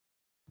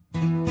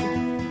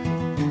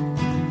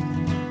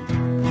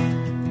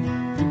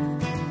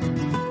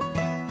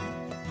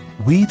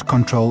Weed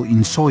control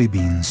in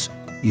soybeans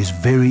is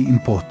very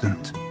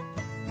important.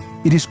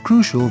 It is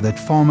crucial that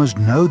farmers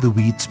know the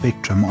weed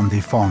spectrum on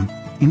their farm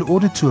in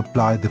order to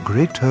apply the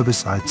correct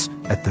herbicides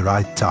at the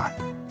right time.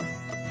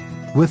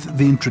 With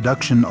the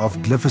introduction of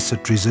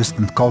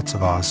glyphosate-resistant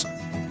cultivars,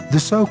 the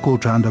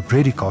so-called Roundup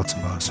Ready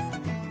cultivars,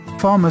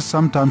 farmers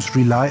sometimes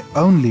rely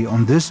only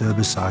on this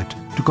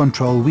herbicide to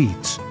control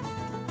weeds.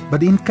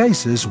 But in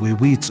cases where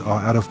weeds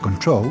are out of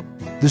control,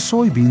 the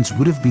soybeans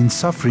would have been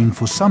suffering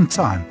for some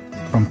time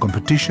from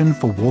competition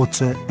for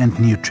water and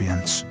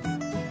nutrients.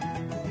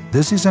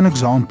 This is an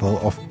example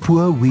of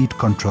poor weed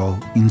control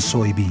in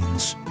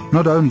soybeans.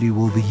 Not only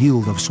will the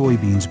yield of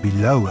soybeans be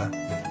lower,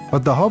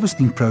 but the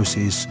harvesting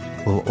process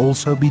will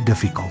also be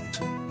difficult.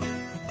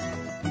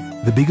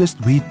 The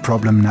biggest weed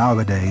problem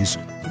nowadays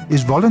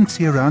is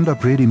volunteer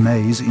Roundup Ready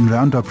maize in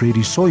Roundup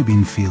Ready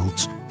soybean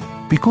fields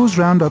because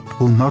Roundup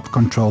will not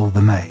control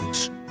the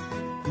maize.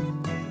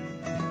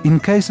 In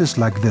cases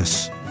like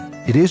this,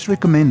 it is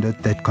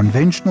recommended that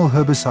conventional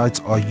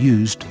herbicides are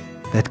used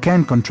that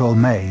can control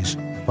maize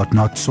but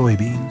not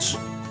soybeans.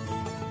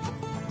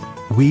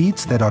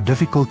 Weeds that are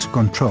difficult to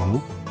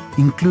control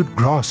include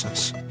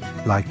grasses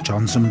like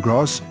Johnson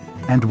grass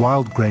and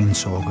wild grain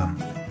sorghum.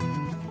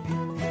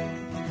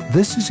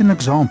 This is an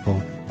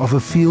example of a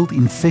field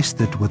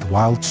infested with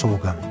wild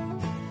sorghum.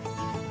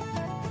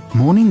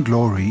 Morning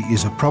glory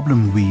is a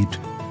problem weed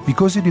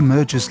because it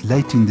emerges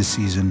late in the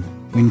season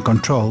when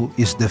control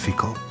is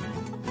difficult.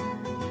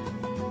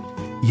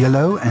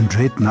 Yellow and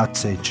red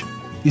nutsedge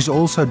is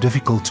also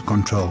difficult to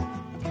control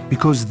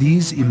because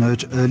these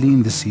emerge early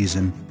in the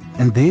season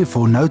and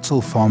therefore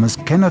no-till farmers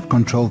cannot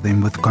control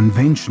them with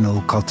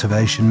conventional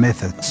cultivation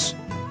methods.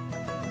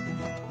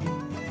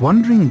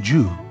 Wandering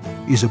Jew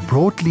is a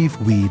broadleaf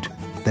weed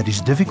that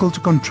is difficult to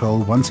control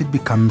once it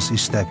becomes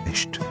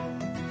established.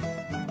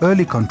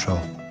 Early control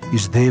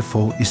is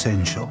therefore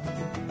essential.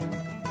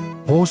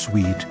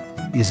 Horseweed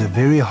is a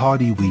very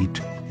hardy weed,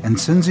 and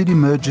since it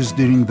emerges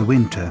during the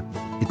winter,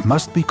 it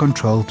must be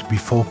controlled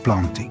before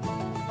planting.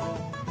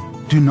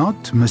 Do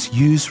not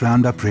misuse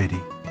Roundup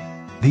Ready.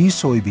 These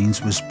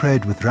soybeans were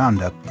sprayed with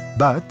Roundup,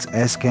 but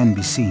as can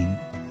be seen,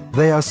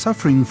 they are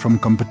suffering from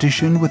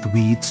competition with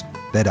weeds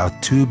that are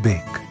too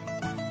big.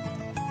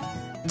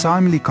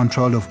 Timely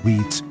control of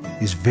weeds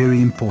is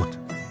very important.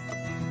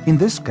 In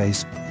this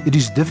case, it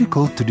is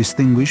difficult to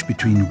distinguish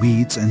between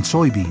weeds and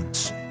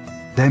soybeans.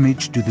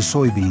 Damage to the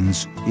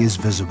soybeans is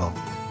visible.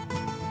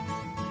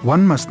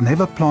 One must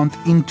never plant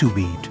into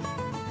weed,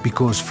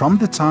 because from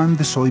the time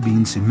the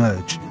soybeans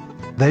emerge,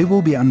 they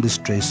will be under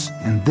stress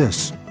and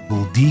this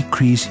will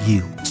decrease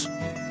yields.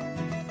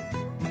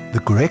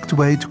 The correct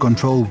way to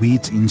control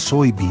weeds in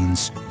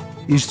soybeans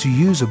is to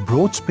use a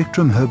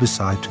broad-spectrum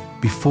herbicide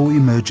before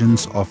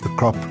emergence of the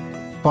crop,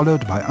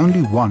 followed by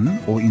only one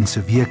or in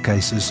severe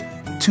cases,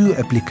 2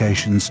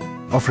 applications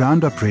of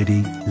Roundup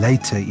Ready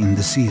later in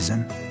the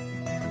season.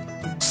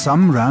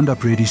 Some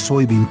Roundup Ready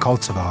soybean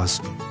cultivars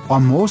are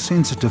more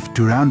sensitive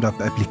to Roundup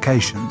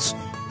applications,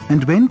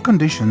 and when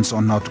conditions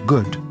are not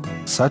good,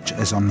 such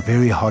as on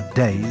very hot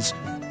days,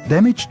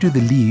 damage to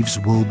the leaves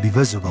will be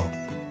visible.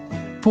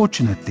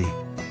 Fortunately,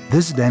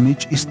 this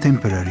damage is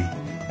temporary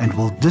and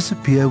will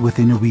disappear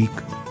within a week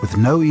with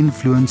no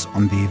influence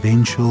on the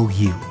eventual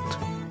yield.